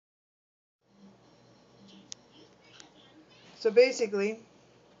So basically,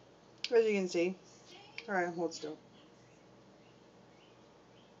 as you can see, alright, hold still.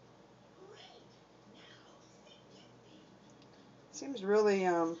 Seems really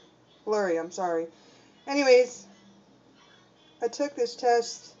blurry, I'm sorry. Anyways, I took this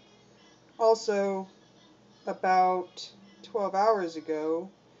test also about 12 hours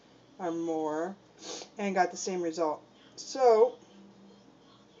ago or more and got the same result. So,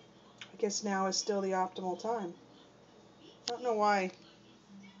 I guess now is still the optimal time. I don't know why.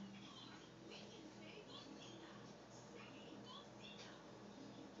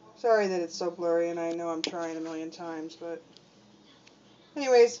 Sorry that it's so blurry, and I know I'm trying a million times, but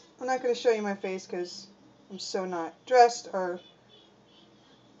anyways, I'm not going to show you my face because I'm so not dressed or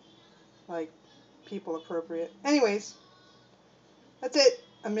like people appropriate. Anyways, that's it.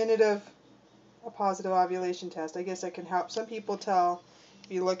 A minute of a positive ovulation test. I guess I can help some people tell.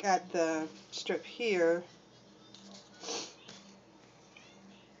 If you look at the strip here,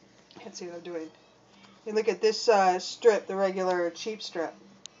 I can't see what I'm doing. You look at this strip, the regular cheap strip.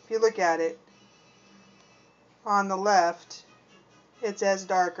 If you look at it on the left, it's as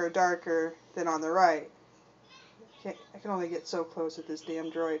darker than on the right. I can only get so close with this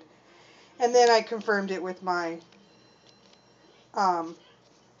damn droid. And then I confirmed it with my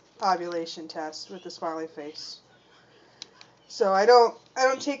ovulation test with the smiley face. So I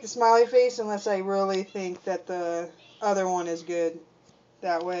don't take the smiley face unless I really think that the other one is good.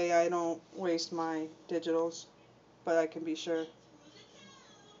 That way I don't waste my digitals, but I can be sure.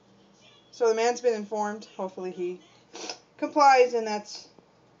 So the man's been informed. Hopefully he complies, and that's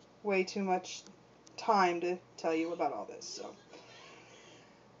way too much time to tell you about all this. So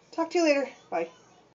talk to you later. Bye.